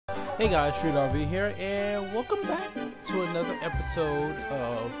Hey guys, shreedRV here, and welcome back to another episode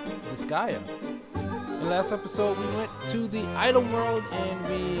of Disgaea. In the last episode, we went to the item world and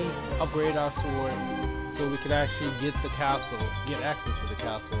we upgraded our sword so we could actually get the castle, get access to the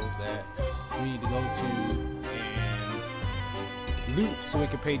castle that we need to go to and loot so we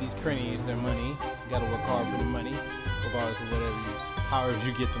can pay these printies their money. You gotta work hard for the money, regardless of however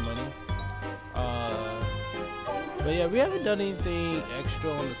you get the money. But yeah, we haven't done anything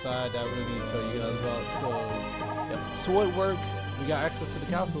extra on the side that we need to tell you guys about. So, yeah, sword work, we got access to the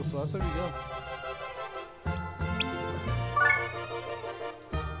castle, so that's where we go.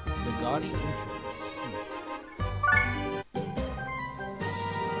 The gaudy entrance.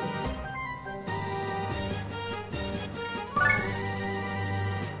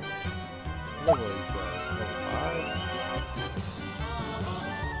 Level is level 5.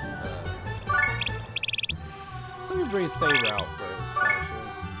 Let me bring Saber out first, actually.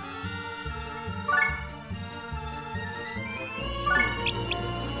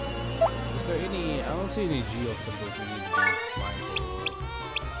 Is there any... I don't see any geo symbols we need to be mindful of.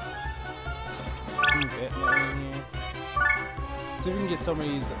 Move Etna in here. See if we can get some of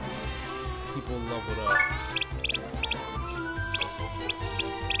these people leveled up.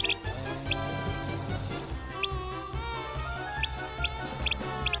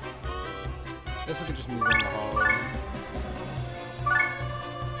 Guess we could just move in the hallway.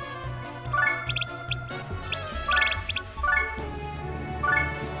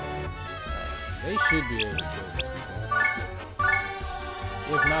 They should be able to kill these people.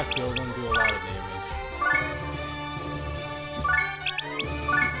 If not kill them, do a lot of damage.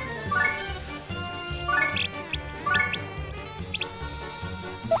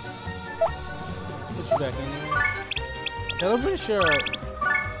 Let's put you back in there. I'm pretty sure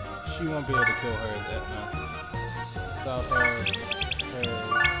she won't be able to kill her as Etna. Without her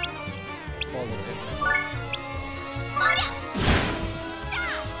falling Etna.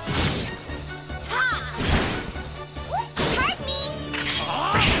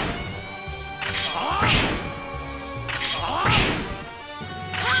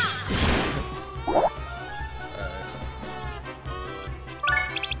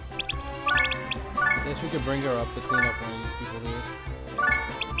 Guess we could bring her up to clean up one of these people here.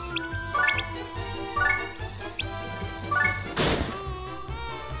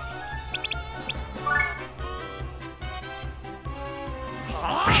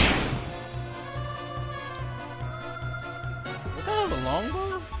 Longbow?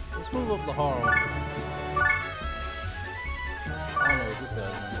 Let's move up the hall. I don't know what this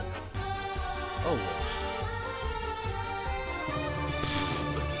guy's doing. Oh,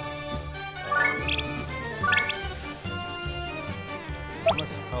 how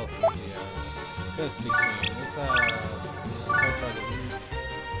much health does he have? That's 16. Let's try to move.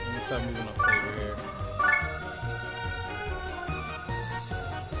 Let me start moving up Saber here.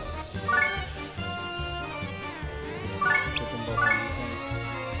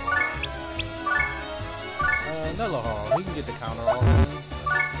 Another hall. He can get the counter off.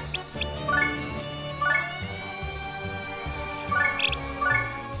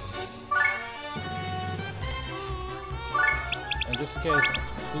 And just in case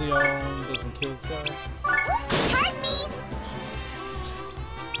Leon doesn't kill this guy. Hurt me!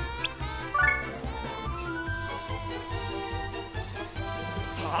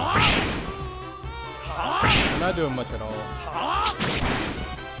 I'm not doing much at all.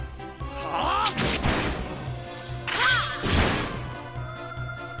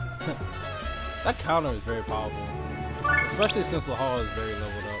 That counter is very powerful, especially since Lahal is very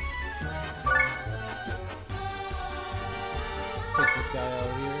leveled up. Take this guy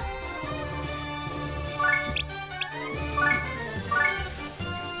out here.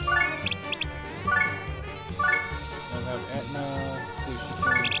 I'll have Etna see if she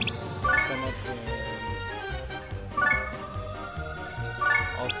can come up and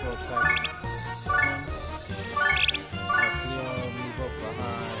also attack him. Have Leon move up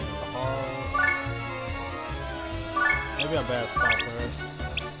behind Lahal. Maybe a bad spot for her.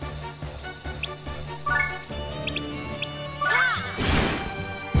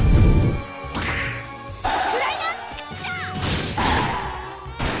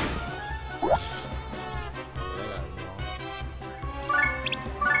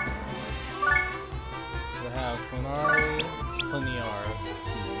 We have Pleniar.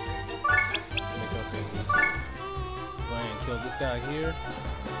 Make up a go ahead and kill this guy here.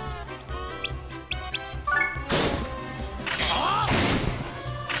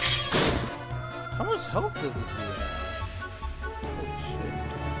 How much health does this dude have? Holy shit.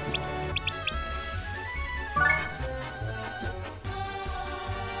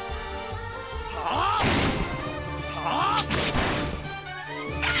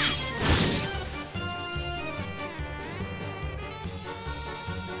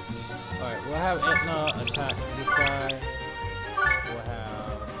 have Etna attack this guy. We'll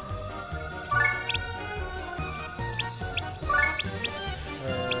have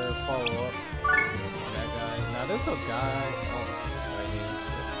her follow up on that guy. Now there's a guy right here.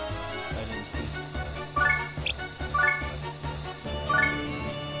 I didn't see.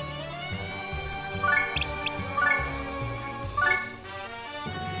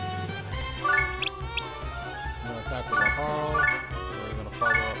 I'm gonna attack with a Harl. We're gonna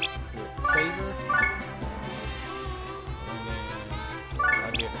follow up with Saber. And then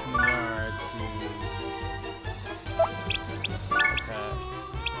I'll get Puniard to attack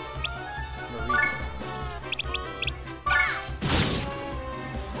Marie.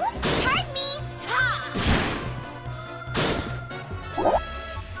 Hurt me! Ha!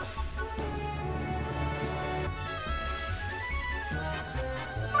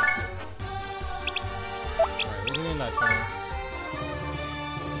 Alright, isn't it not turn?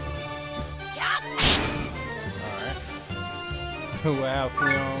 Shot! Alright. We'll have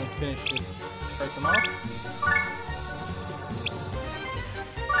Leon finish this person off.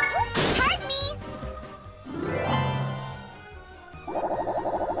 Hurt me!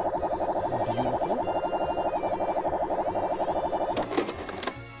 Beautiful.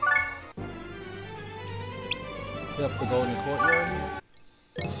 Up the golden courtyard here.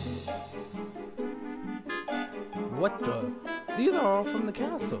 What the? These are all from the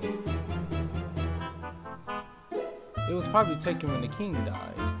castle. It was probably taken when the king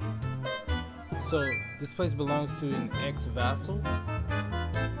died. So this place belongs to an ex-vassal?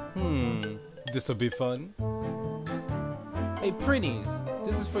 This'll be fun. Hey Prinnies,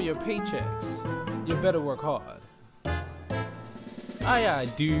 this is for your paychecks. You better work hard. Aye aye,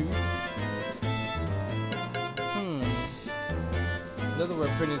 dude. In other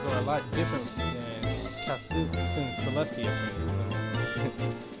words, Prinnies are a lot different than Celestia Prinnies.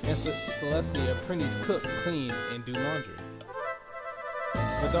 And Celestia Prinnies cook, clean, and do laundry.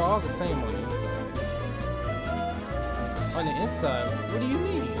 But they're all the same on the inside. On the inside? What do you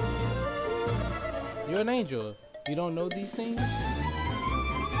mean? You're an angel. You don't know these things?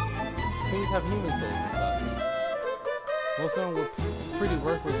 Prinnies have human souls inside. Most of them were pretty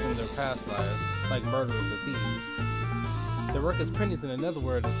worthless in their past lives, like murderers or thieves. They work as Prinnies in another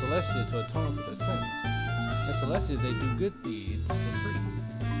word in Celestia to atone for their sins. In Celestia, they do good deeds for free.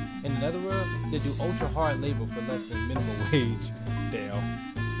 In another world, they do ultra hard labor for less than minimum wage. Damn.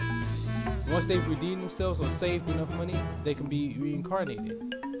 Once they've redeemed themselves or saved enough money, they can be reincarnated.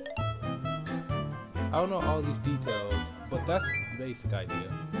 I don't know all these details, but that's the basic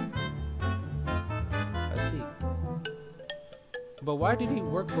idea. I see. But why did he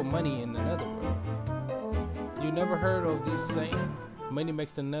work for money in another world? You never heard of this saying? Money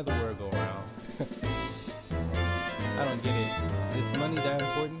makes the netherworld go round. I don't get it. Is money that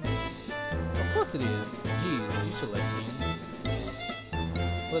important? Of course it is. Geez, you should let me.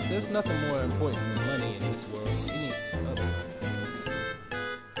 But there's nothing more important than money in this world than any other.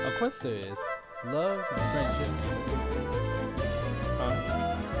 Of course there is. Love and friendship. Huh?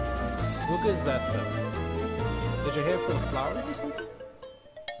 What good is that stuff? Is your hair full of flowers or something?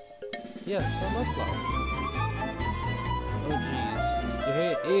 Yes, I love flowers. Oh jeez, your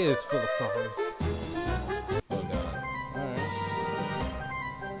hair is full of flowers. Oh god. Alright.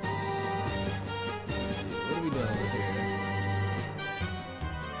 Let's see, what are we doing over here?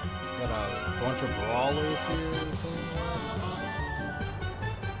 Got a bunch of brawlers here or something?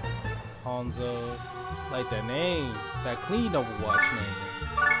 Hanzo. Like that name. That clean Overwatch name.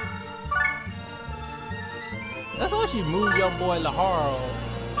 That's why she moved young boy Laharo.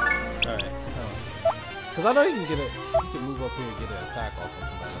 Alright. Cause I know you can get it. You can move up here and get an attack off on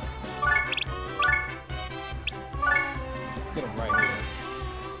somebody. Let's get him right here.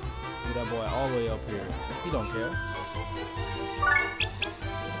 Move that boy all the way up here. He don't care.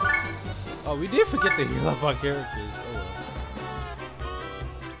 Oh, we did forget to heal up our characters. Oh well.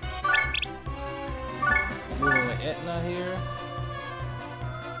 Moving with Etna here.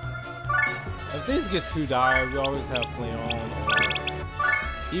 If this gets too dire, we always have Fleon or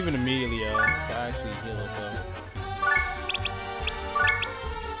even Amelia to actually heal herself.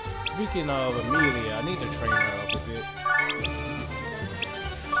 Speaking of Amelia, I need to train her up a bit.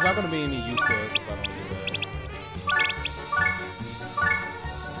 She's not going to be any use to us if I don't do that.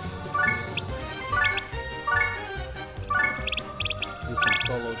 Do some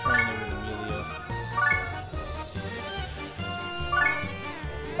solo training with Amelia.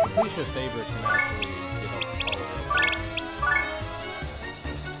 I'm pretty sure Saber can actually get up all of it.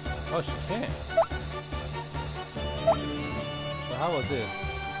 Oh, she can. So how was this?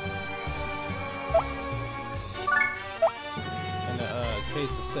 And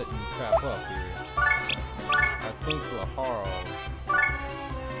case of setting crap up here. I think Laharo.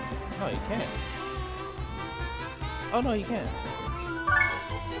 No, you can't. Oh no, you can't.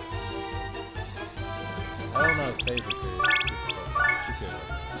 I don't know if save it could. She could.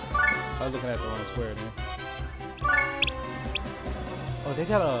 I was looking at the wrong square then. Oh, they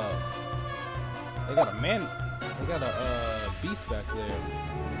got a beast back there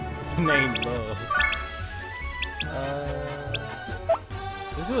named Love.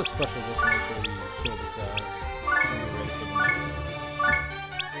 Let's do a special just to make sure we kill this guy.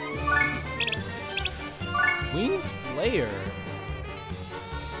 Wing Slayer.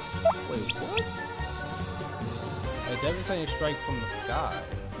 Wait, what? A devastating strike from the sky.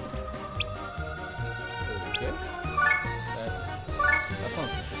 Okay. That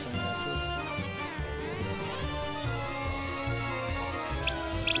sounds interesting, actually.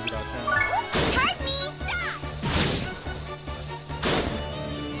 Give it our turn. Hurt me! Stop!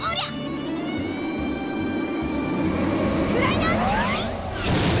 Oria!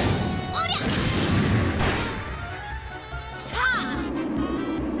 Oria! Ha!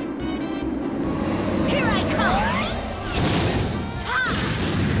 Here I come! Ha!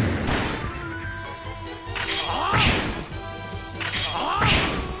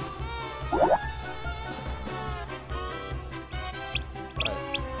 Alright,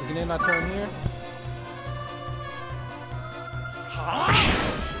 we can end our turn here.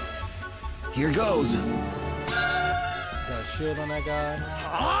 Here goes. Got a shield on that guy.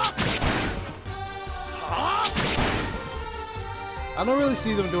 I don't really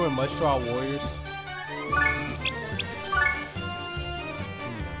see them doing much to our warriors.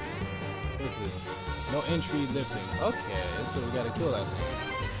 What's this? No entry lifting. Okay, so we gotta kill that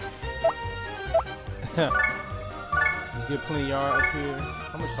thing. Let's get plenty yard up here.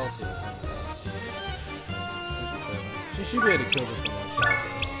 How much health is this? 57. She should be able to kill this in one shot.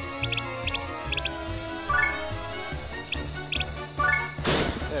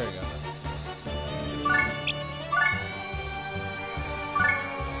 There we go.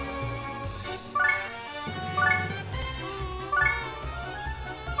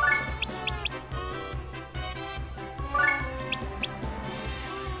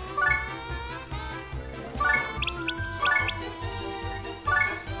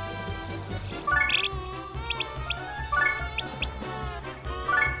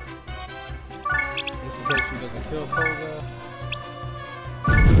 Just in case she doesn't kill Koga.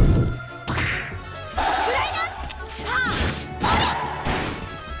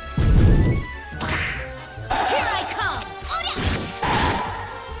 Here I come! Oria!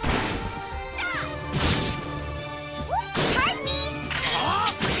 Stop! Hurt me!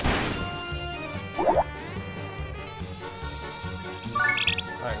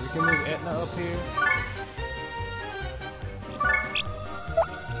 Alright, we can move Etna up here.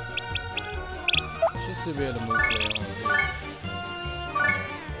 She should be able to move Claire on here.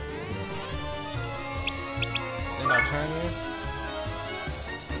 Then our turn here.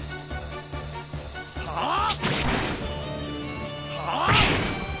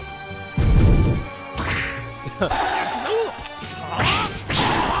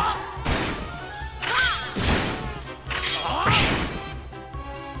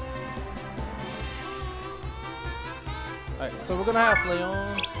 Alright, so we're gonna have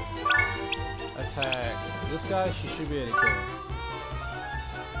Leon attack this guy. She should be able to kill him.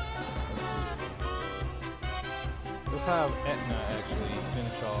 Let's see. Let's have Etna actually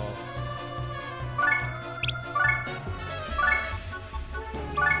finish off.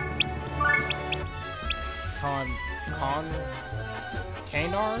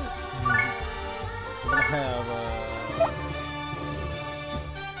 Kanar? We're gonna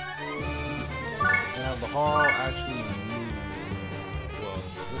have the Harl actually move. Well,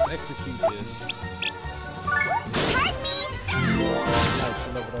 let's execute this. Hurt me! Alright, she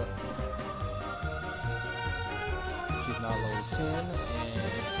leveled up. She's now level 10, and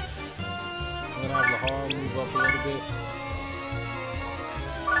we're gonna have the Harl move up a little bit.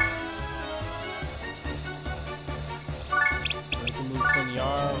 We can move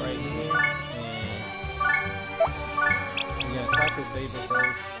Cliniar right here, and we're gonna attack the Saber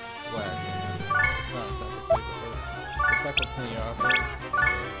first. Well, actually, let's not attack the Saber first. Let's attack the Cliniar first, and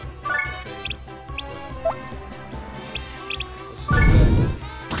attack the Saber. Let's skip that.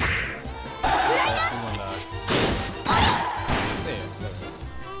 Come on, dog. There, there we go.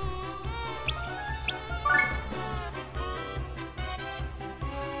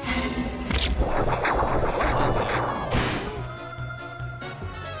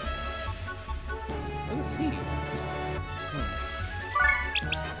 What is he?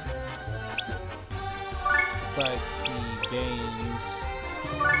 It's like he gains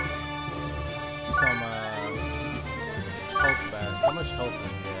some health back. How much health do we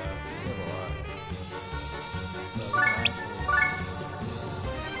have? We have a lot. So we can actually...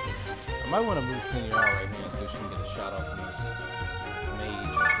 I might want to move Penny out right here so she can get a shot off from this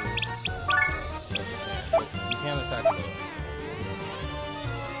mage up here. You can't attack her.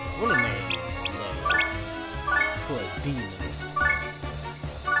 What a name. For a demon.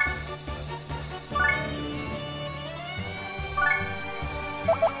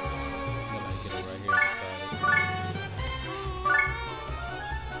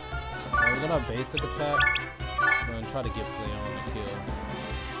 We're gonna basic attack. We're gonna try to get play on the kill.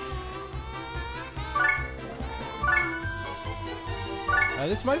 Now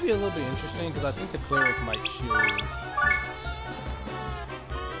this might be a little bit interesting because I think the cleric might shield it.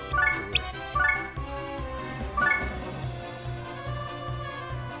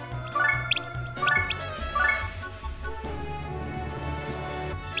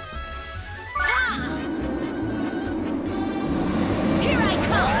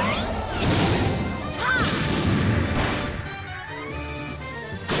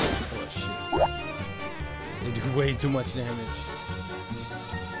 Way too much damage.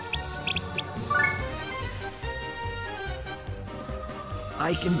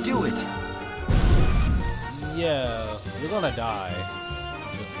 I can do it. Yeah, you're gonna die.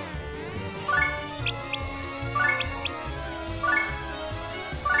 Just like.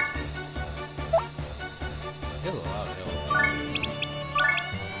 There's a lot of health.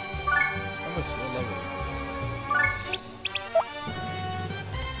 How much level?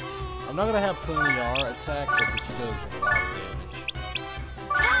 I'm not gonna have plenty R attack, but she does a lot of damage.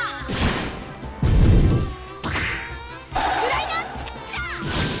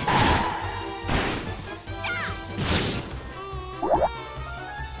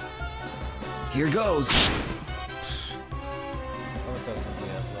 Here goes. What else do we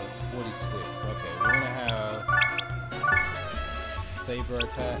have left? 46. Okay, we're gonna have saber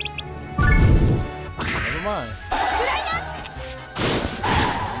attack. Never mind.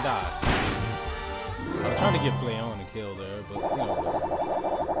 And die. I was trying to get Flayon to kill there, but you know.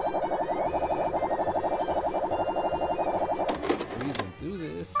 Breezing through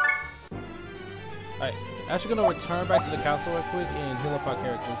this. Alright, actually gonna return back to the castle real quick and heal up our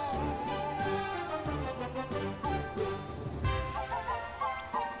characters.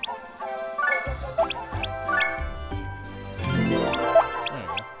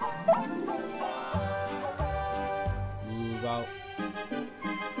 Move out.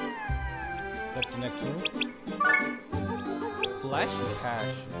 Up the next room. Flashy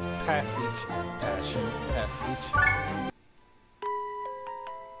passage.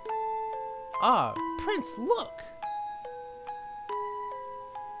 Ah, Prince, look!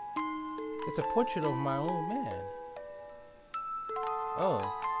 It's a portrait of my old man. Oh,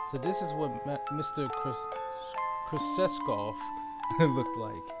 so this is what Mr. Krzyzewski looked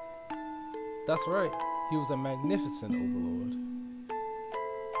like. That's right, he was a magnificent overlord.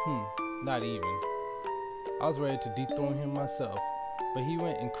 Not even. I was ready to dethrone him myself, but he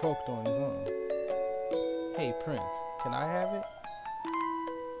went and croaked on his own. Hey, Prince, can I have it?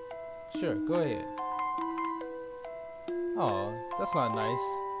 Sure, go ahead. Oh, that's not nice.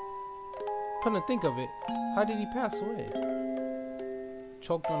 Come to think of it, how did he pass away?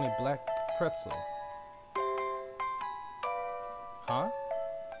 Choked on a black pretzel. Huh?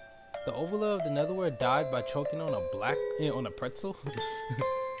 The overlord of the Netherworld died by choking on a pretzel?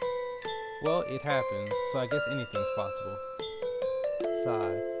 Well, it happened, so I guess anything's possible.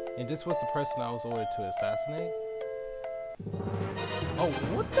 Sigh. And this was the person I was ordered to assassinate? Oh,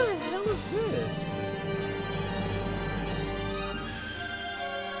 what the hell is this?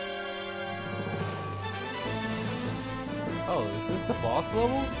 Oh, is this the boss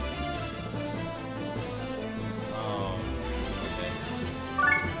level?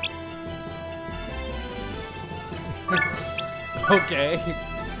 Okay. Okay.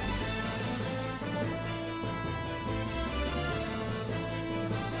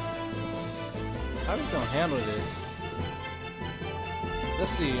 How are we gonna handle this?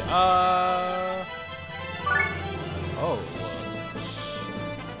 Let's see. Oh.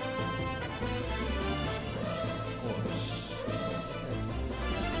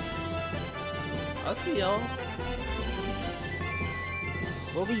 I see y'all.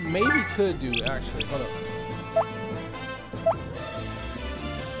 What we maybe could do, actually. Hold up.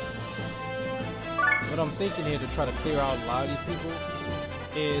 What I'm thinking here to try to clear out a lot of these people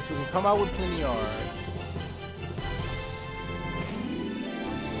is we can come out with plenty R.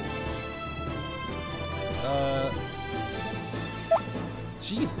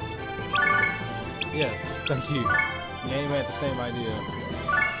 Jesus. Yes, thank you. We ain't had the same idea.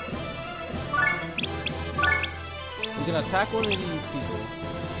 You can attack one of these people.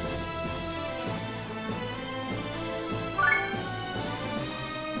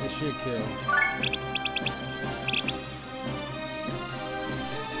 This should kill.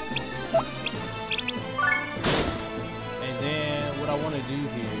 And then what I want to do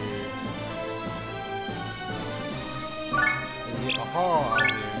here is get a horror out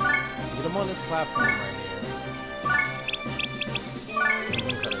here. Get him on this platform right here.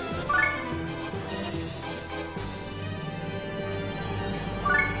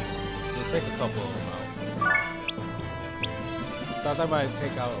 Take a couple of them out. Thought I might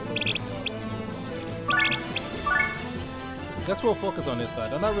take out a little bit more. Guess we'll focus on this side.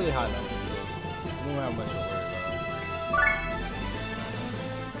 They're not really high level, so we don't have much to worry about.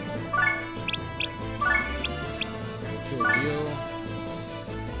 Kill Jill.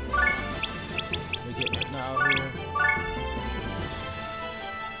 We get Etna out here.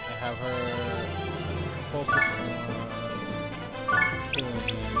 And have her focus on killing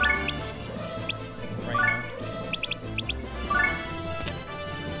him.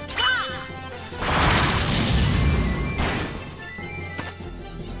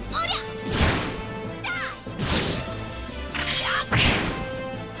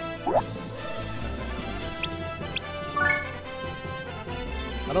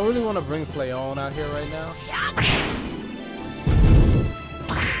 I don't really want to bring Flayon out here right now.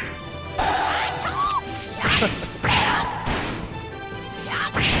 Alright,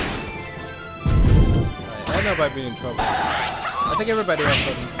 I know about being in trouble. I think everybody else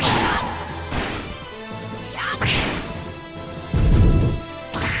doesn't.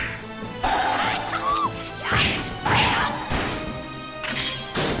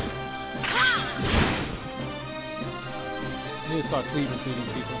 Start cleaving through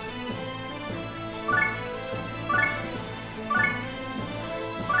these people.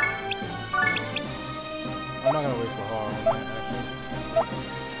 I'm not gonna waste the horror on that, actually.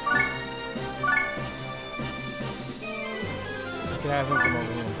 I can have him come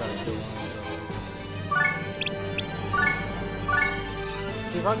over here and try to kill one of them.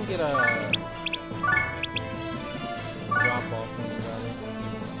 See if I can get a drop off from the valley.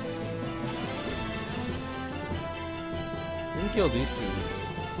 We can kill these two.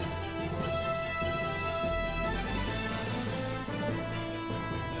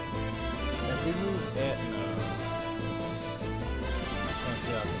 If we move Etna, let's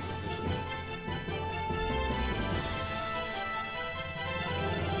see how I can position this.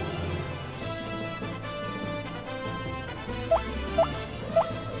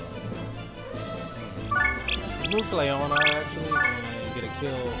 Move Flayon out actually and get a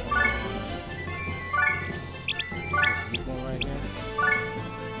kill on this weak one right here.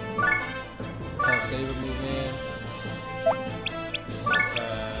 I'll save a move in.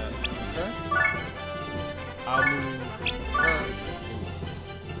 Okay. I'll move her.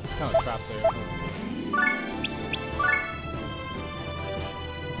 Kind of trapped there.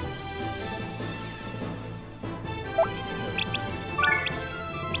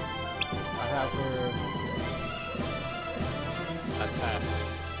 I have her attack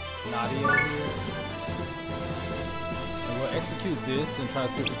Nadia here. And we'll execute this and try to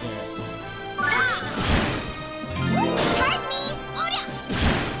see if we can.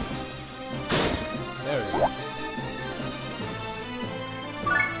 There we go.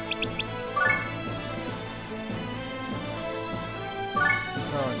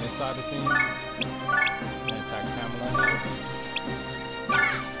 Her on this side of things. And attack Pamela here.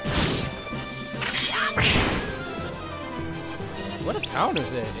 What a counter is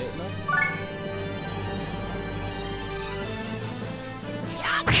that, Etna?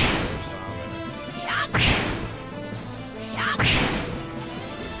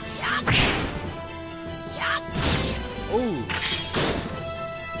 Ooh.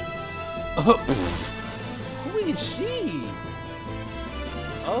 Who is she?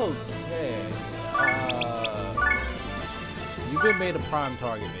 Okay. You've been made a prime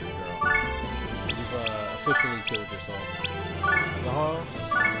target, baby girl. You've officially killed yourself.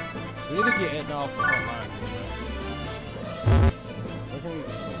 We need to get Etna off the front line.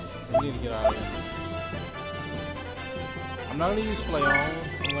 We need to get out of here. I'm not gonna use Flayon.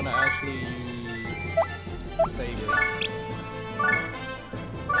 I'm gonna actually use Saber.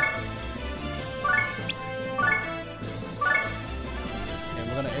 And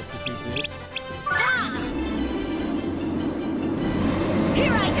we're gonna execute this.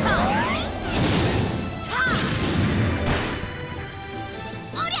 Here I come!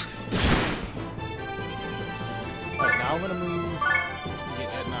 Alright, now I'm gonna move. Get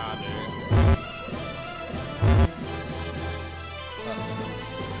Etna out there.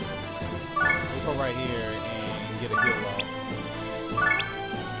 We'll go right here and get a kill.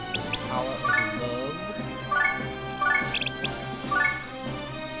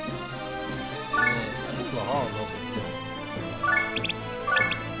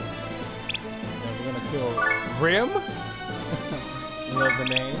 Rim? Love the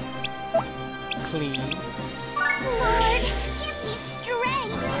name. Clean. Lord, give me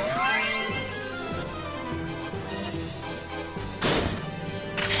strength.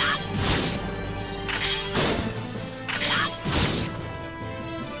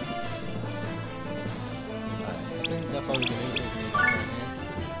 I think that's all we can use.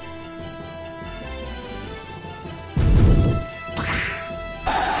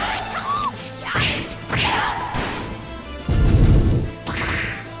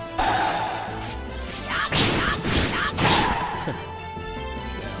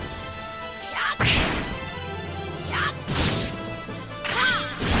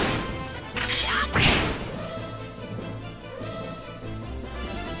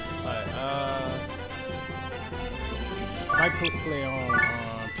 Might play on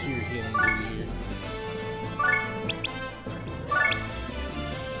pure hitting duty here.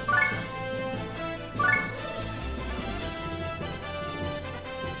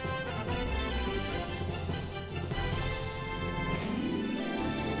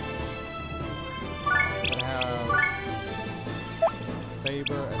 Gonna have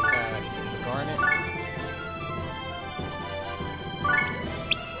Saber attack Garnet.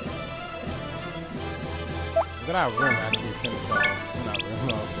 I'm gonna have Rim actually finish off, not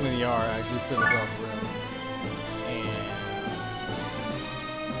Rim, Linear actually finish off Rim. And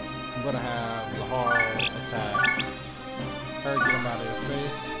I'm gonna have Lahar attack her, get him out of his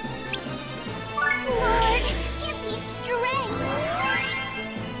face. Lord, give me strength.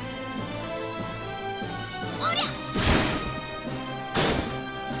 Oda!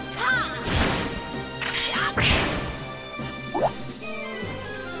 Ha!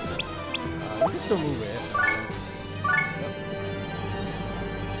 We can still move it.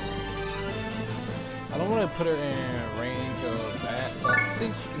 I don't want to put her in range of that, so I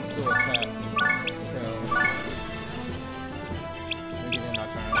think she can still attack. So, we get in our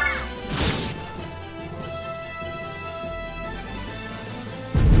turn.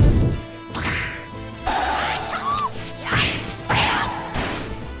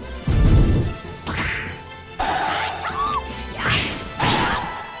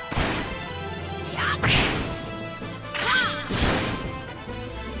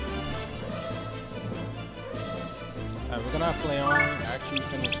 Alright, we're gonna play on, actually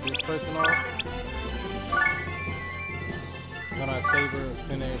finish this person off. We're gonna Saber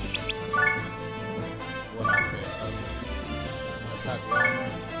finish what outfit? Attack Velma.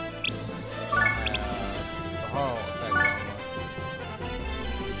 We're gonna have the Hall attack Velma.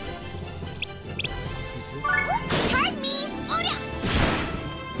 Pardon me! Oda!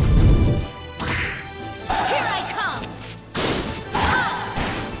 Here I come!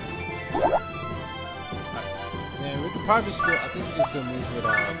 Yeah, we could probably still, I think we can still move with I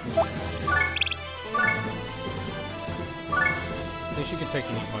think she can take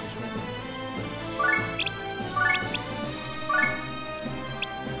any punishment.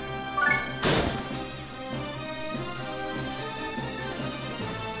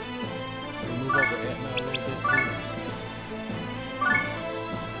 We'll move over Etna a little bit too.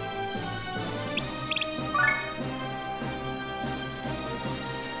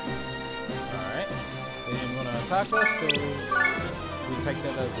 Alright. They didn't want to attack us, so we take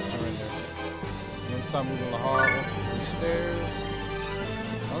that as a surrender. And then start moving Lahar up these stairs.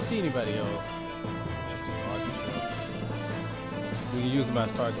 I don't see anybody else. Just a target stuff. We can use them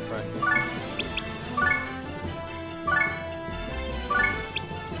as target practice.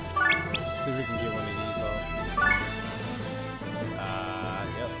 See if we can get one of these off.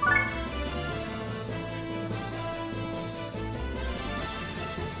 Yep.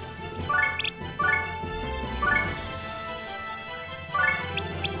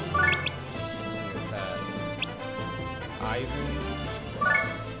 Ivan.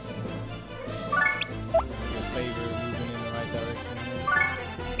 The Saber moving in the right direction.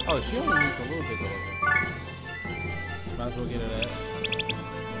 Oh, she only moves a little bit though. Might as well get her that.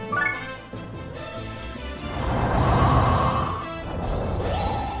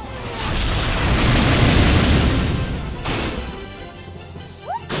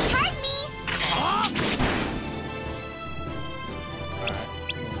 Pardon me!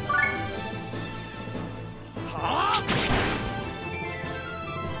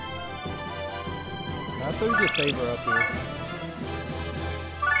 So we just Saber up here.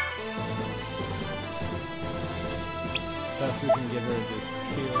 That's we can get her this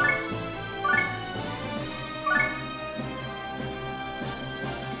kill.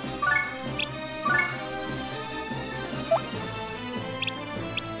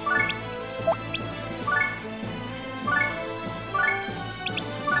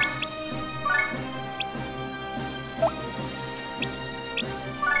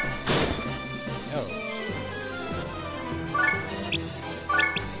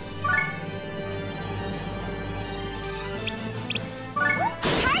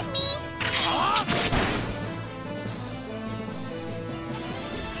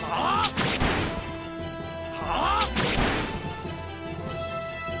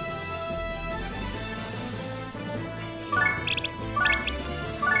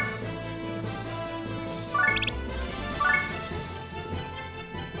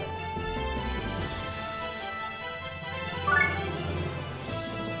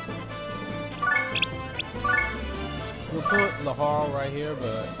 We'll put Lahar right here,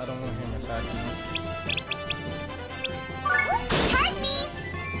 but I don't want him attacking me. Pardon me!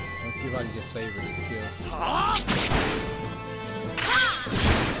 Let's see if I can just savor this kill.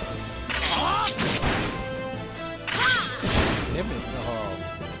 Damn it, Lahar.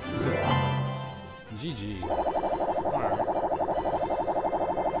 GG. Alright.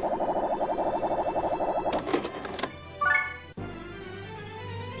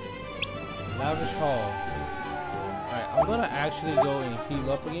 Lavish Hall. Alright, I'm gonna actually go and heal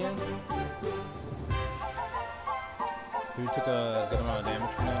up again. We took a good amount of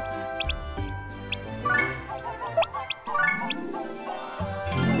damage from that.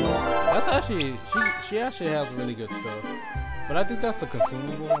 That's actually, she actually has really good stuff. But I think that's a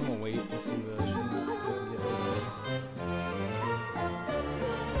consumable. I'm gonna wait and see what she can get rid of.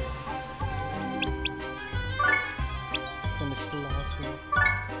 Finish the last one.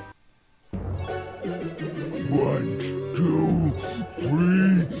 1, 2,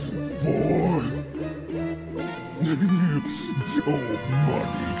 3, 4. Oh,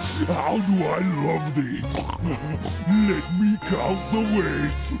 money, how do I love thee? Let me count the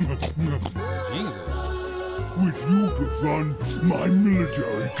ways. Jesus. With you to fund my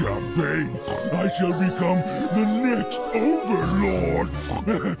military campaign, I shall become the next overlord.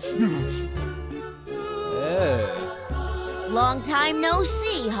 Yeah. Long time no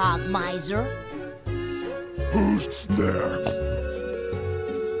see, Hog Miser. Who's there?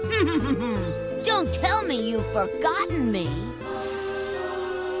 Don't tell me you've forgotten me.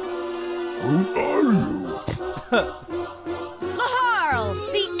 Who are you? Laharl,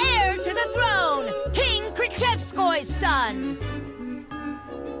 the heir to the throne, King Krichevskoy's son.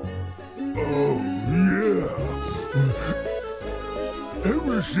 Oh, yeah.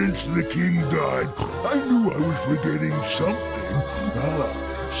 Ever since the king died, I knew I was forgetting something. Ah,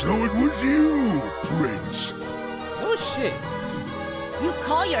 so it was you, Prince. No shit. You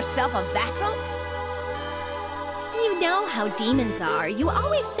call yourself a vassal? You know how demons are. You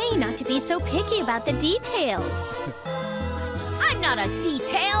always say not to be so picky about the details. I'm not a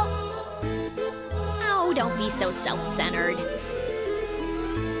detail. Oh, don't be so self-centered.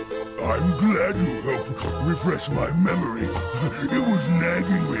 I'm glad you helped refresh my memory. It was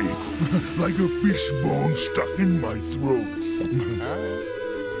nagging me, like a fish bone stuck in my throat.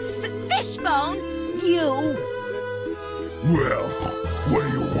 Fishbone? You? Well, what do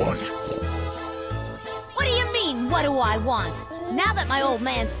you want? What do you mean, what do I want? Now that my old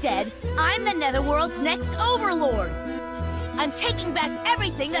man's dead, I'm the Netherworld's next overlord. I'm taking back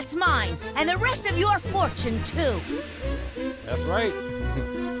everything that's mine, and the rest of your fortune, too. That's right.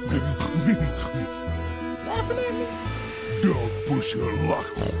 Laughing at me. Don't push your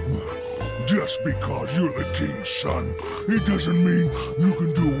luck. Just because you're the king's son, it doesn't mean you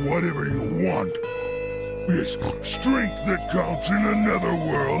can do whatever you want. It's strength that counts in the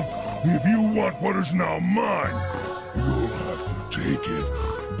Netherworld. If you want what is now mine, you'll have to take it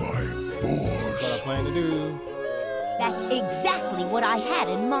by That's what I force. plan to do. That's exactly what I had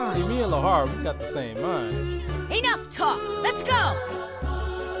in See, mind. me and Lahar, we got the same mind. Enough talk. Let's go.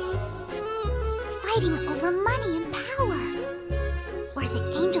 Fighting over money and power. Were the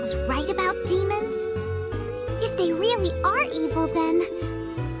angels right about demons? If they really are evil, then...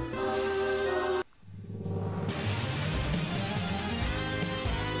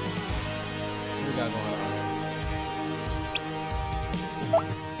 What we got going on?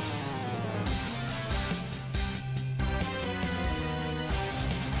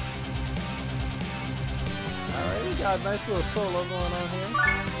 Alright, we got a nice little solo going on here.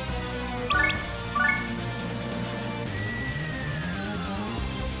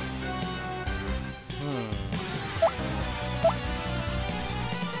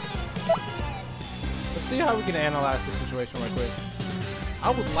 Let's see how we can analyze the situation right quick. I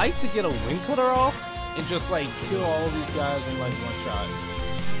would like to get a wing cutter off and just like kill all of these guys in like one shot.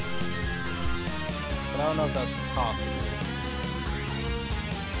 But I don't know if that's possible.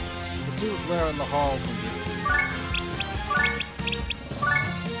 Let's see where in the hall can get to.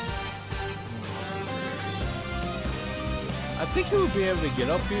 I think he would be able to get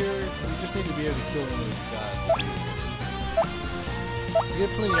up here. We just need to be able to kill one of these guys. Let's get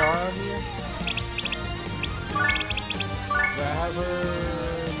plenty of around here. Do I have her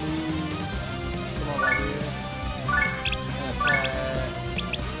move someone right here? And attack.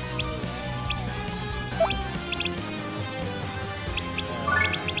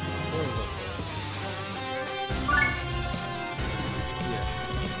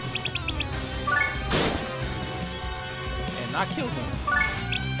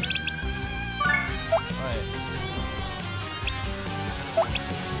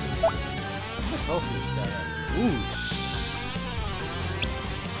 trophies that. Ooh.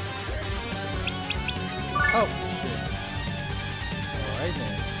 Oh shit. Alright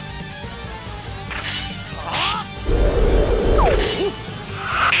then.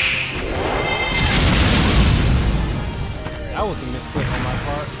 That was a misclick on my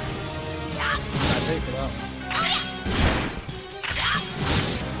part. I take it up.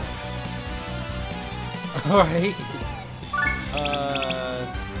 Alright.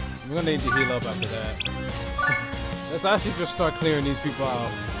 We're gonna need to heal up after that. Let's actually just start clearing these people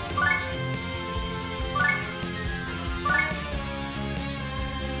out.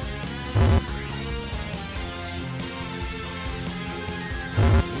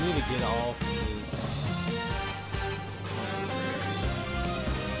 We need to get off this.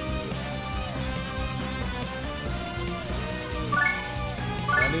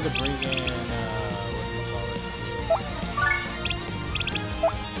 I need to bring in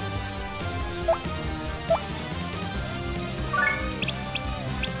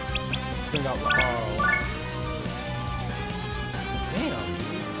bring out Laharo. Damn.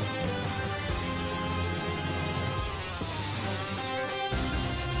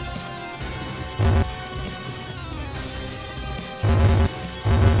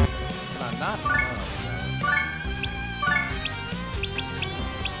 Can I not?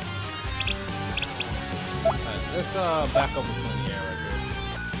 Oh, let's back up with plenty air right here.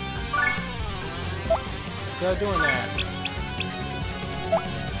 Instead of doing that,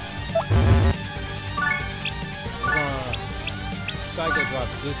 we're gonna Psycho drop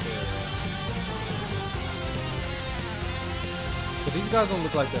this area. But these guys don't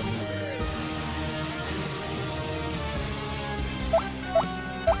look like they're moving.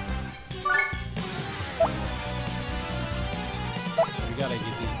 We gotta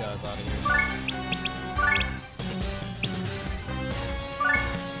get these guys out of here.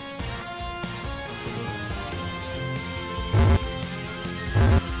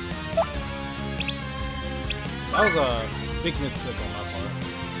 That was a big misclick on my part.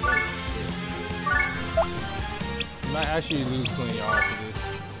 Might actually lose 20 yards for this.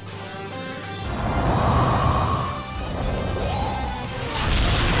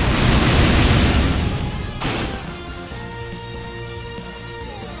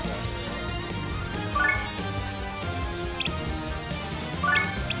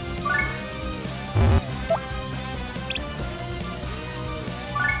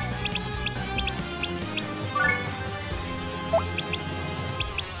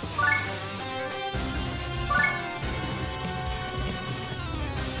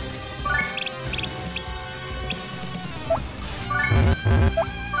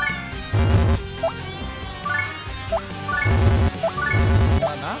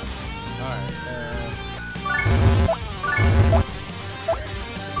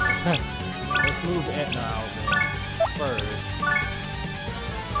 Let's move Etna out then first.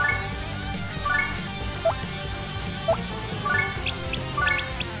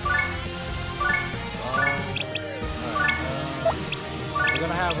 We're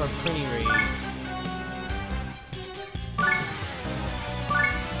gonna have a Prinny raid.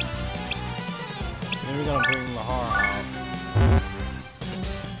 Then we're gonna bring Lahara out.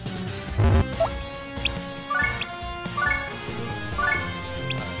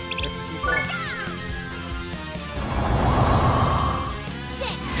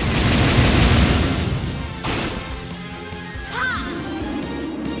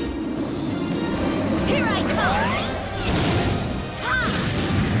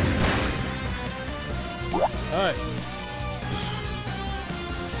 Alright.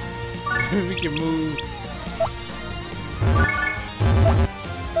 We can move.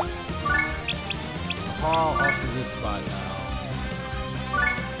 Haul off to this spot now.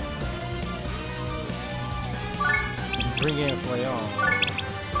 Bring in Flayon.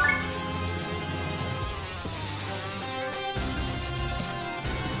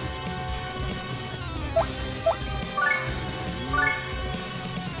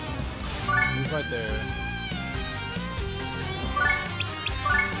 He's right there.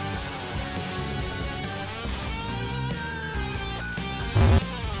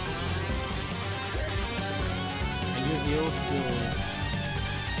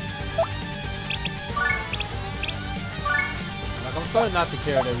 Like, I'm starting not to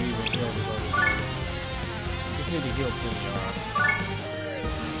care that we even heal this over here. Just need to heal plenty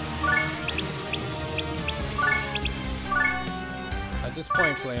At this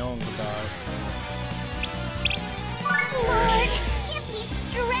point, Flayon could die. Lord, give me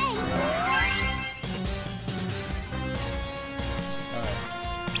strength!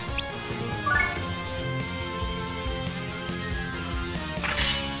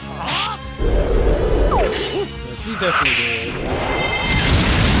 she definitely did.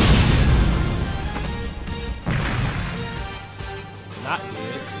 Not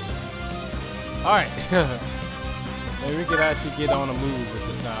good. Alright. Maybe we could actually get on a move with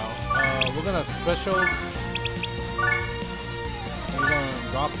this now. We're gonna special. We're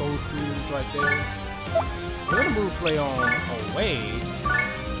gonna drop those foods right there. We're gonna move Flayon away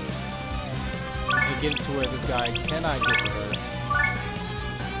and get it to where this guy cannot get to her.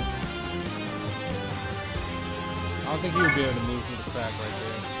 I don't think he would be able to move through the crack right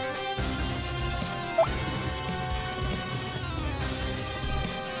there.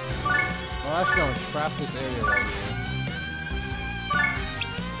 I'm actually gonna trap this area right here.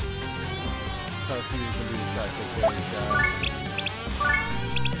 Try to see what we can do to try to take care of these guys.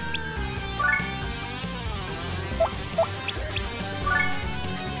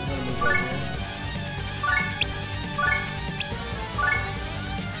 I'm gonna move right here.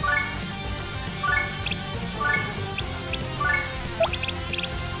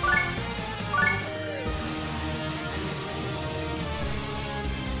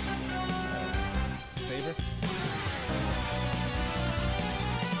 Saber?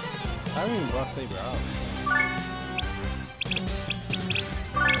 I haven't even brought Saber out.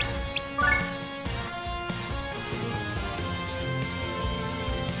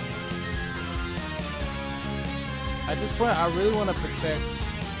 At this point, I really want to protect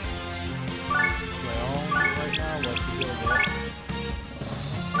Leon right now. Let she heal up.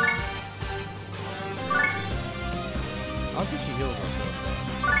 I don't think she healed herself though.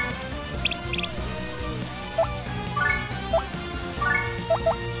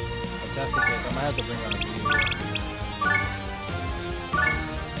 If that's the case, I might have to bring on a heal.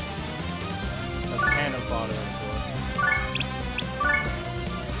 That's cannon fodder, of course.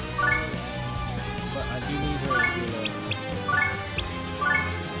 But I do need her to heal up.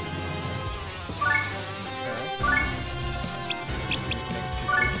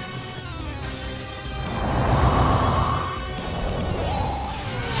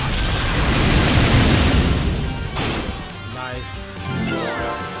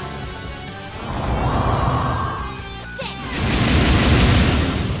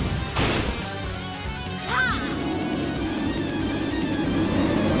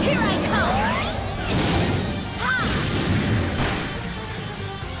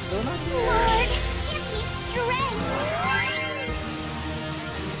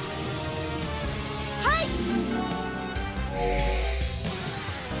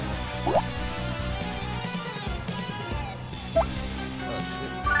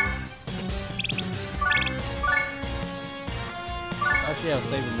 Actually, I'll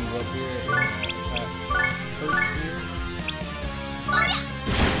save a move up here and attack first here.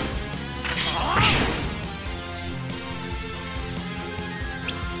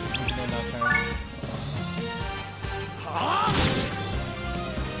 Then I'll turn.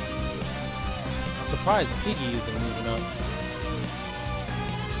 I'm surprised Piggy isn't moving up.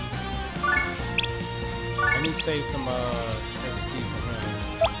 I need to save some XP for him.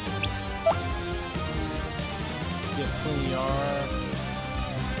 Get plenty R.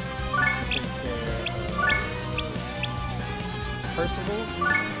 Take care of Percival.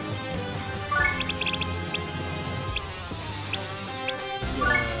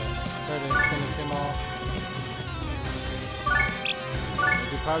 Try to finish him off. We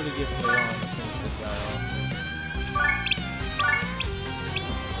could probably get Leon to finish this guy off.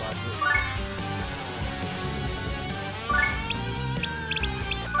 Watch it.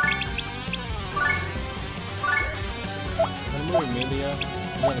 I'm gonna move Amelia.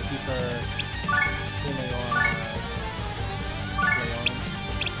 I'm gonna keep her feeling on Leon.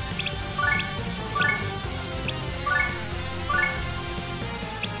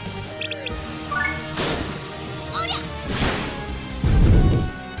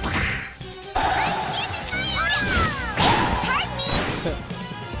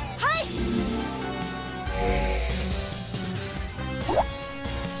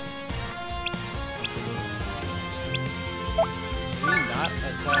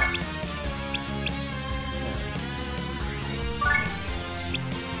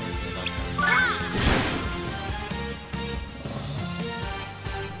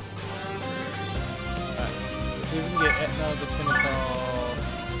 See if we can get Etna to finish off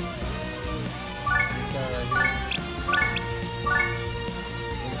this guy right here.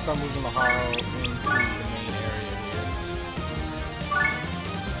 And start moving the Harrow into the main area here.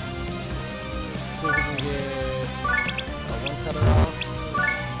 See if we can get one cutter off.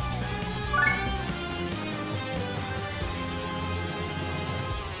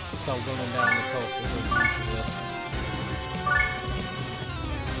 Start going down this whole thing.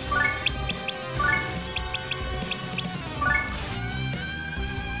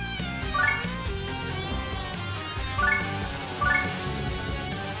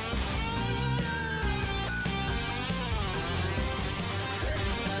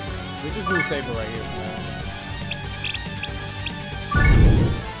 We'll just move Saber right here for now.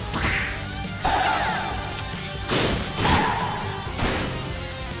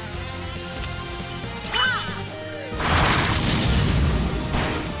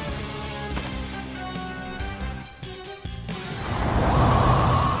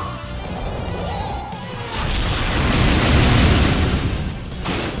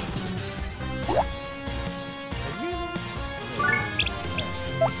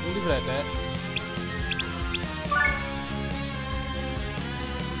 We'll leave it at that.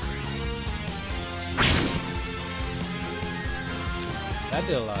 That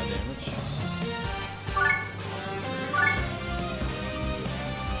did a lot of damage.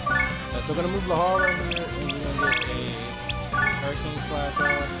 So we're gonna move Lahar right here, and we're gonna get a Hurricane Slash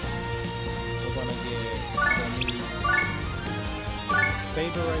off. We're gonna move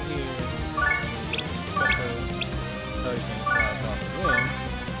Saber right here. Special Hurricane Slash off again.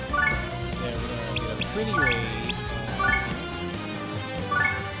 Then we're gonna get a pretty raid.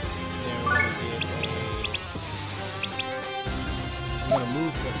 Then we're gonna get a. I'm gonna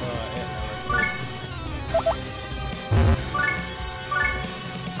move the Etna right quick.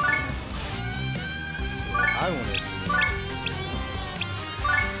 I want to.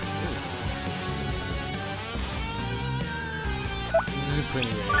 This is a pretty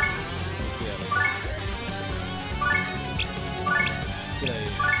raid. Let's see how that goes. Get out of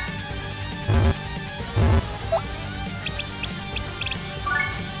here.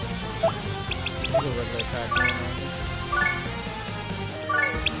 There's a regular attack going on here. And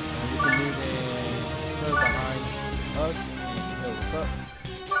we can move in her behind us and heal us up.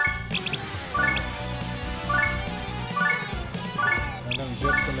 And then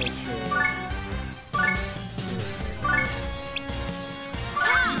just to make sure.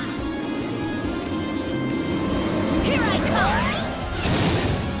 Here I come!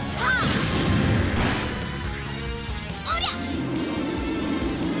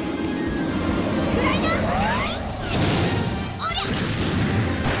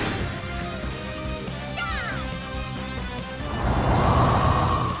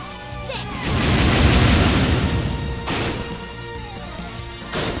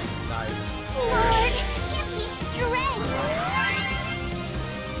 Lord, give me strength.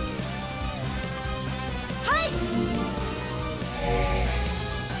 Hi.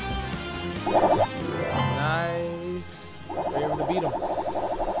 Nice. We're able to beat him.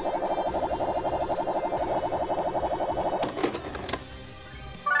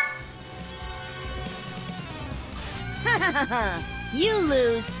 You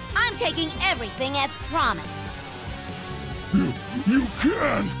lose. I'm taking everything as promised. You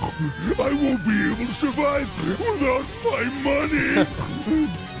can't! I won't be able to survive without my money!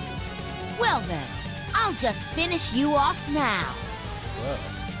 Well then, I'll just finish you off now. Well.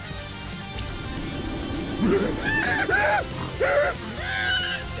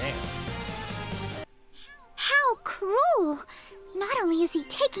 Damn. How cruel! Not only is he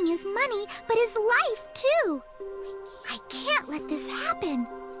taking his money, but his life too. I can't let this happen.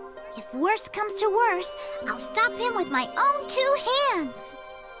 If worse comes to worse, I'll stop him with my own 2 hands.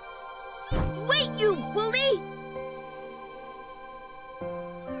 Wait, you bully!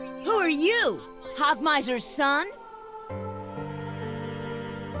 Who are you? Hogmiser's son?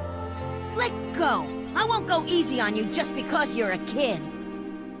 Let go! I won't go easy on you just because you're a kid.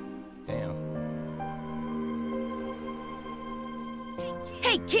 Damn.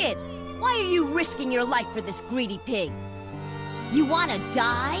 Hey, kid! Why are you risking your life for this greedy pig? You wanna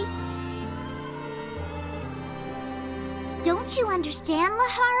die? Don't you understand,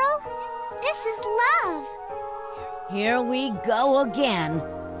 Laharo? This is love. Here we go again.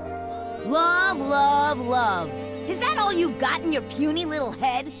 Love, love, love. Is that all you've got in your puny little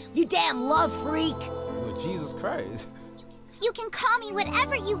head? You damn love freak. Well, Jesus Christ. You can call me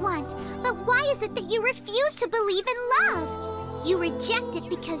whatever you want, but why is it that you refuse to believe in love? You reject it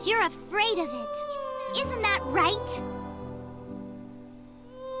because you're afraid of it. Isn't that right?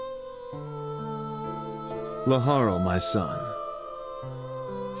 Laharo, my son.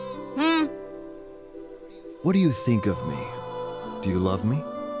 What do you think of me? Do you love me?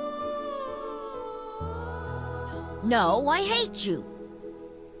 No, I hate you.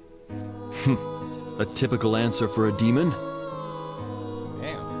 A typical answer for a demon.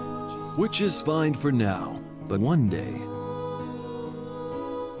 Damn. Which is fine for now, but one day...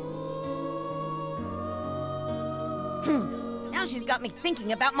 Now she's got me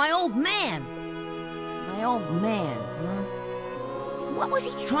thinking about my old man. My old man, huh? What was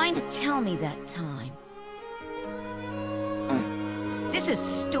he trying to tell me that time? This is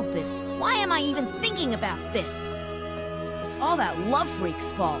stupid. Why am I even thinking about this? It's all that love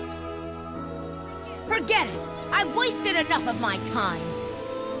freak's fault. Forget it. I've wasted enough of my time.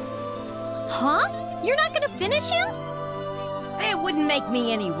 Huh? You're not gonna finish him? It wouldn't make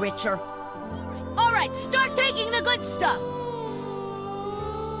me any richer. All right, start taking the good stuff.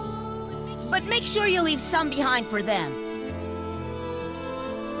 But make sure you leave some behind for them.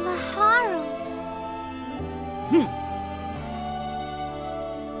 Laharl.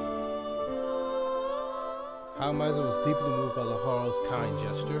 Haumaiza was deeply moved by Laharl's kind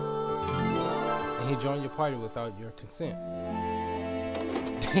gesture, and he joined your party without your consent.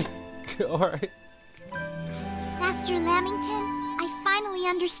 Alright. Master Lamington, I finally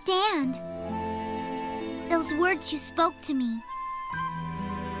understand. Those words you spoke to me.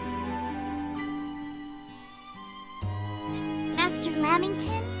 Master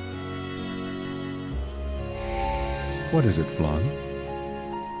Lamington? What is it, Flan?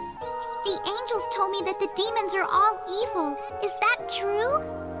 The angels told me that the demons are all evil. Is that true?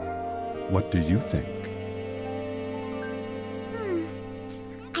 What do you think?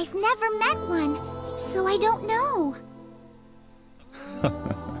 I've never met one, so I don't know.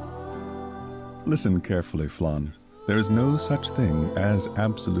 Listen carefully, Flan. There is no such thing as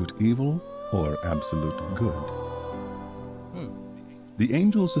absolute evil or absolute good. The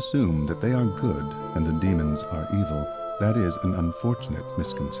angels assume that they are good and the demons are evil. That is an unfortunate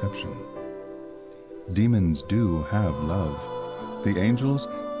misconception. Demons do have love. The angels,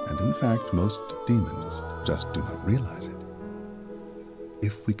 and in fact most demons, just do not realize it.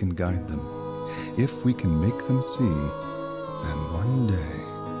 If we can guide them, if we can make them see, and one day...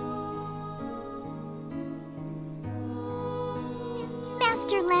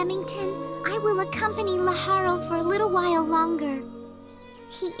 Master Lamington, I will accompany Laharl for a little while longer.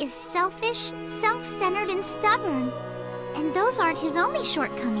 He is selfish, self-centered, and stubborn. And those aren't his only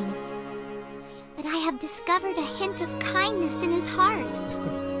shortcomings. But I have discovered a hint of kindness in his heart.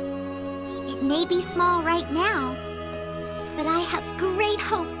 It may be small right now, but I have great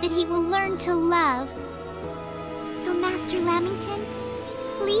hope that he will learn to love. So, Master Lamington,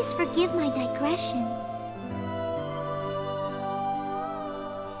 please forgive my digression.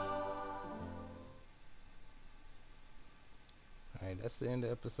 Alright, that's the end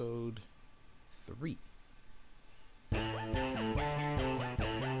of episode 3.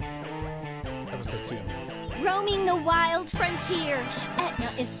 Episode 2. Roaming the wild frontier,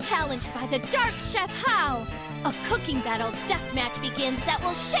 Etna is challenged by the Dark Chef Hao. A cooking battle deathmatch begins that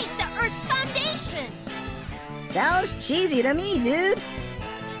will shake the Earth's foundation. Sounds cheesy to me, dude.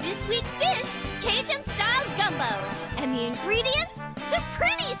 This week's dish, Cajun-style gumbo. And the ingredients, the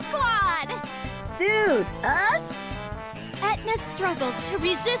Pretty Squad. Dude, us? Etna struggles to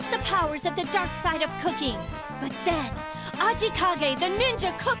resist the powers of the dark side of cooking. But then, Ajikage, the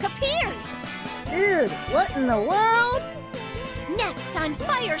ninja cook, appears. Dude, what in the world? Next on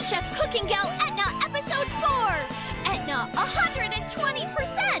Fire Chef Cooking Gal Etna Episode 4, Etna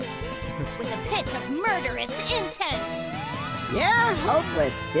 120%, with a pitch of murderous intent. You're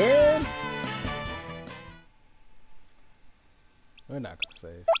hopeless, dude. We're not gonna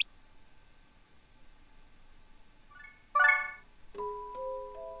save.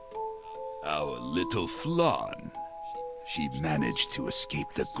 Our little Flan. She managed to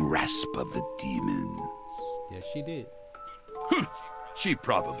escape the grasp of the demons. Yes, she did. She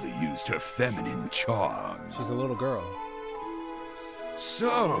probably used her feminine charm. She's a little girl.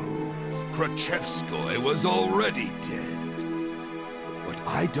 So, Krachevskoy was already dead. What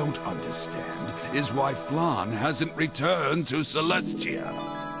I don't understand is why Flan hasn't returned to Celestia.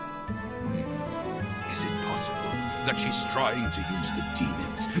 Is it possible that she's trying to use the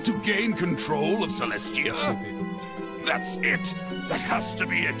demons to gain control of Celestia? That's it! That has to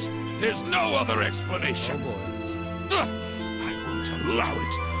be it! There's no other explanation! I won't allow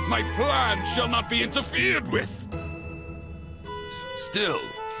it! My plan shall not be interfered with! Still,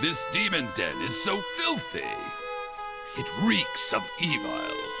 this demon den is so filthy. It reeks of evil.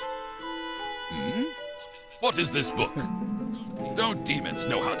 What is this book? Don't demons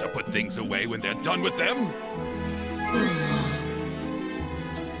know how to put things away when they're done with them?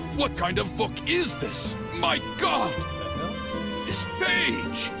 What kind of book is this? My God! This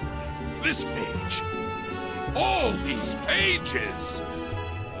page! This page! All these pages!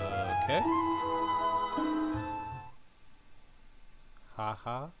 Okay. Ha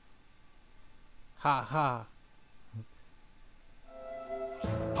ha. Ha ha.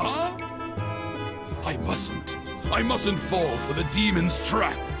 Huh? I mustn't fall for the demon's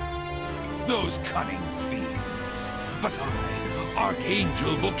trap. Those cunning fiends. But I,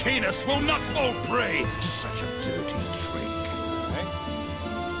 Archangel Volcanus, will not fall prey to such a dirty trick.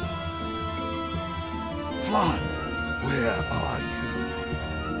 Flan, where are you?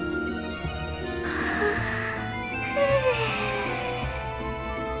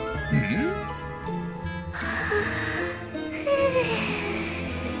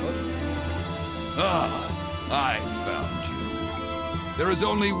 I found you. There is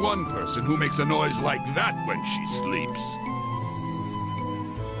only one person who makes a noise like that when she sleeps.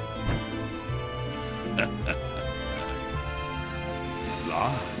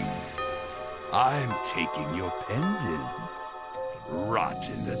 Flan, I'm taking your pendant. Rot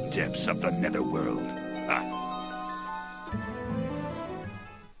in the depths of the netherworld. Ha!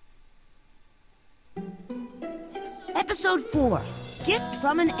 Episode 4, Gift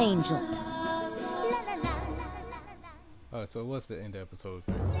from an Angel. Oh, so what's the end of episode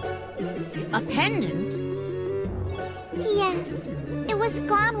 3? A pendant? Yes, it was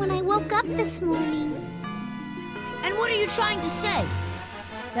gone when I woke up this morning. And what are you trying to say?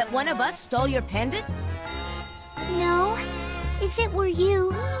 That one of us stole your pendant? No, if it were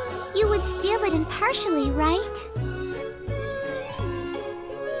you, you would steal it impartially, right?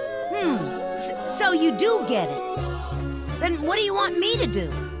 So you do get it. Then what do you want me to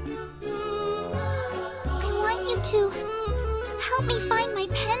do? I want you to help me find my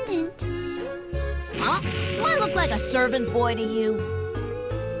pendant. Huh? Do I look like a servant boy to you?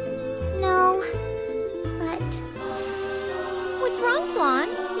 No, but... What's wrong, Flan?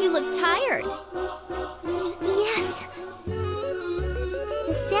 You look tired. Yes.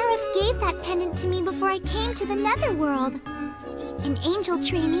 The Seraph gave that pendant to me before I came to the Netherworld. An angel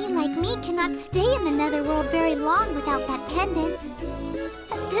trainee like me cannot stay in the Netherworld very long without that pendant.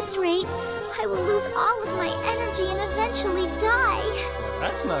 At this rate, I will lose all of my energy and eventually die.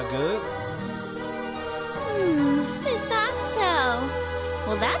 That's not good. Is that so?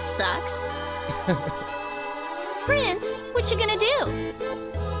 Well, that sucks. Prince, what you gonna do?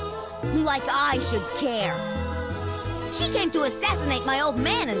 Like I should care. She came to assassinate my old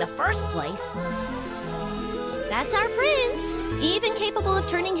man in the first place. That's our prince, even capable of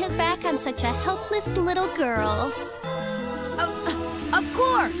turning his back on such a helpless little girl. Of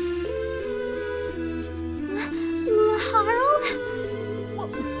course. Harold?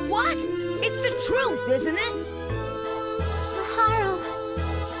 What? It's the truth, isn't it? Harold,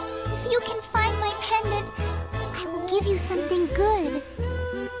 if you can find my pendant, I will give you something good.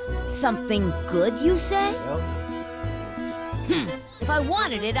 Something good, you say? Yep. If I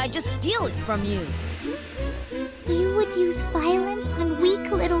wanted it, I'd just steal it from you. You would use violence on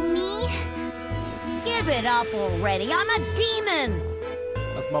weak little me? Give it up already. I'm a demon.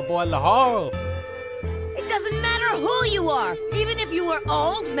 That's my boy Laharo. It doesn't matter who you are, even if you were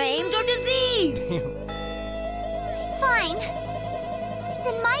old, maimed, or diseased. Fine.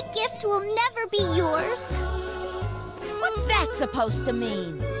 Then my gift will never be yours. What's that supposed to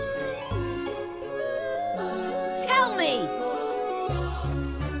mean? Tell me!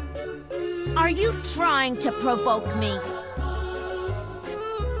 Are you trying to provoke me?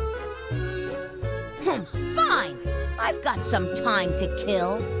 Fine. I've got some time to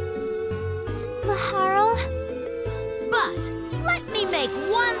kill. Laharl? But let me make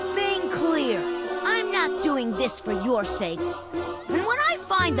one thing clear. I'm not doing this for your sake. And when I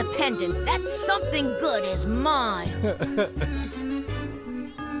find the pendant, that something good is mine.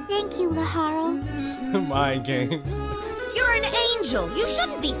 Thank you, Laharl. Mind games. You're an angel. You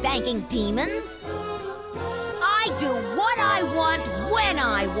shouldn't be thanking demons. I do what I want when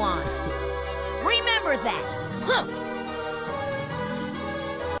I want. Remember that.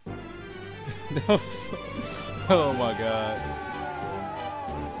 Oh my god.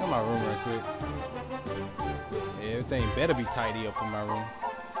 Come in my room right quick. Yeah, everything better be tidy up in my room.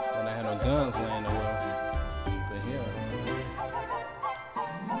 When I had no guns laying nowhere. But here.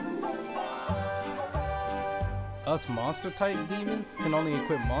 Us monster type demons can only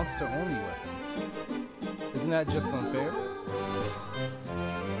equip monster only weapons. Isn't that just unfair?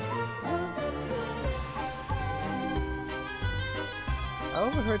 I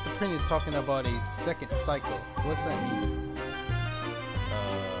overheard the printers talking about a second cycle. What's that mean?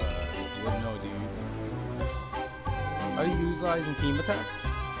 Wouldn't know, dude. Are you utilizing team attacks?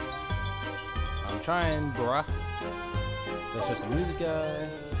 I'm trying, bruh. That's just a music guy.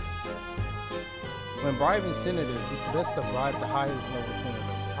 When bribing senators, it's best to bribe the highest level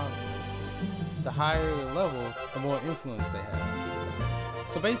senators possible. The higher the level, the more influence they have.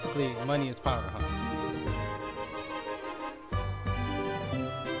 So basically, money is power, huh?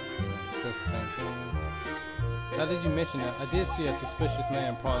 Now that you mention that, I did see a suspicious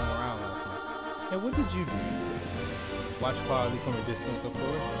man prowling around last night. Hey, what did you do? Watch quietly from a distance, of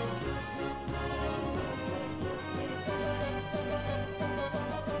course.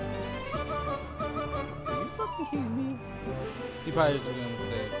 Are you fucking kidding me? He probably just gonna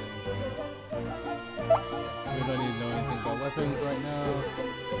say anything. We don't need to know anything about weapons right now.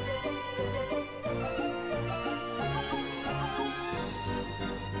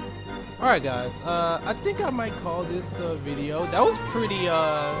 Alright guys, I think I might call this video. That was pretty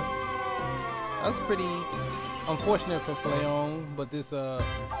unfortunate for Fleon, but this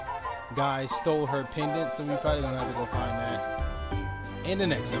guy stole her pendant, so we probably gonna have to go find that in the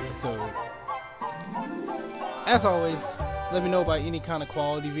next episode. As always, let me know about any kind of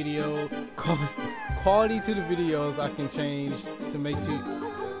quality video, quality to the videos I can change to make for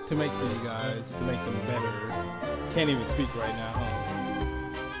you guys, to make them better. Can't even speak right now, huh?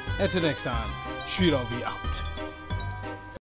 Until next time, shreedRV out.